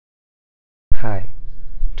Hi,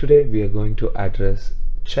 today we are going to address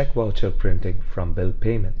check voucher printing from bill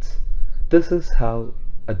payments. This is how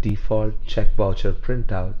a default check voucher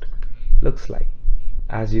printout looks like.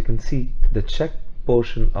 As you can see, the check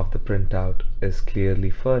portion of the printout is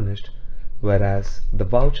clearly furnished, whereas the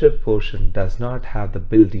voucher portion does not have the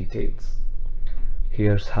bill details.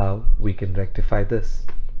 Here's how we can rectify this.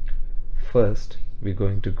 First, we're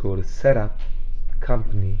going to go to Setup,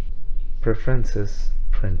 Company, Preferences,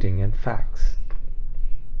 Printing and Fax.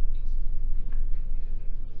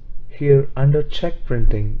 Here under check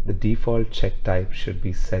printing, the default check type should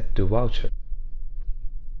be set to voucher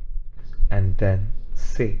and then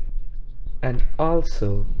save. And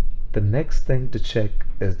also the next thing to check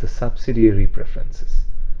is the subsidiary preferences.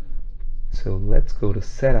 So let's go to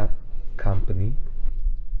Setup, Company,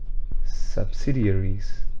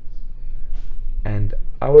 Subsidiaries, and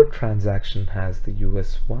our transaction has the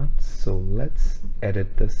US one, so let's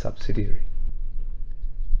edit the subsidiary.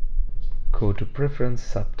 Go to Preference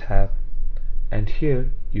subtab, and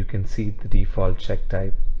here you can see the default check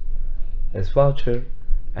type is voucher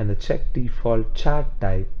and the check default chart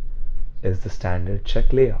type is the standard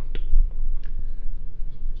check layout.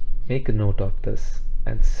 Make a note of this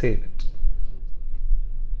and save it.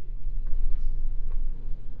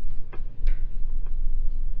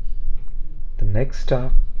 The next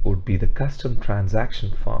step would be the custom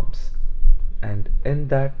transaction forms, and in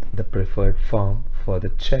that the preferred form for the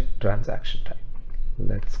check transaction type.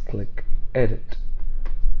 Let's click Edit.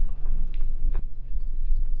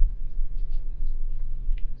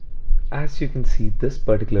 As you can see, this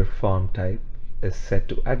particular form type is set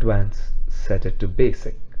to Advanced, set it to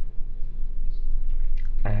Basic,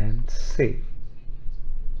 and save.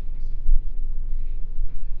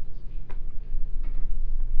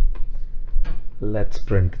 Let's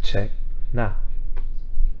print the check now.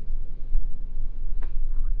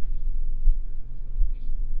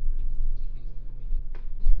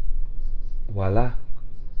 Voila!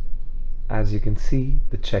 As you can see,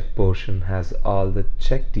 the check portion has all the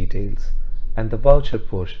check details and the voucher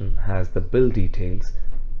portion has the bill details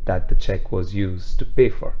that the check was used to pay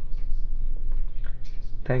for.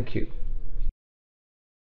 Thank you.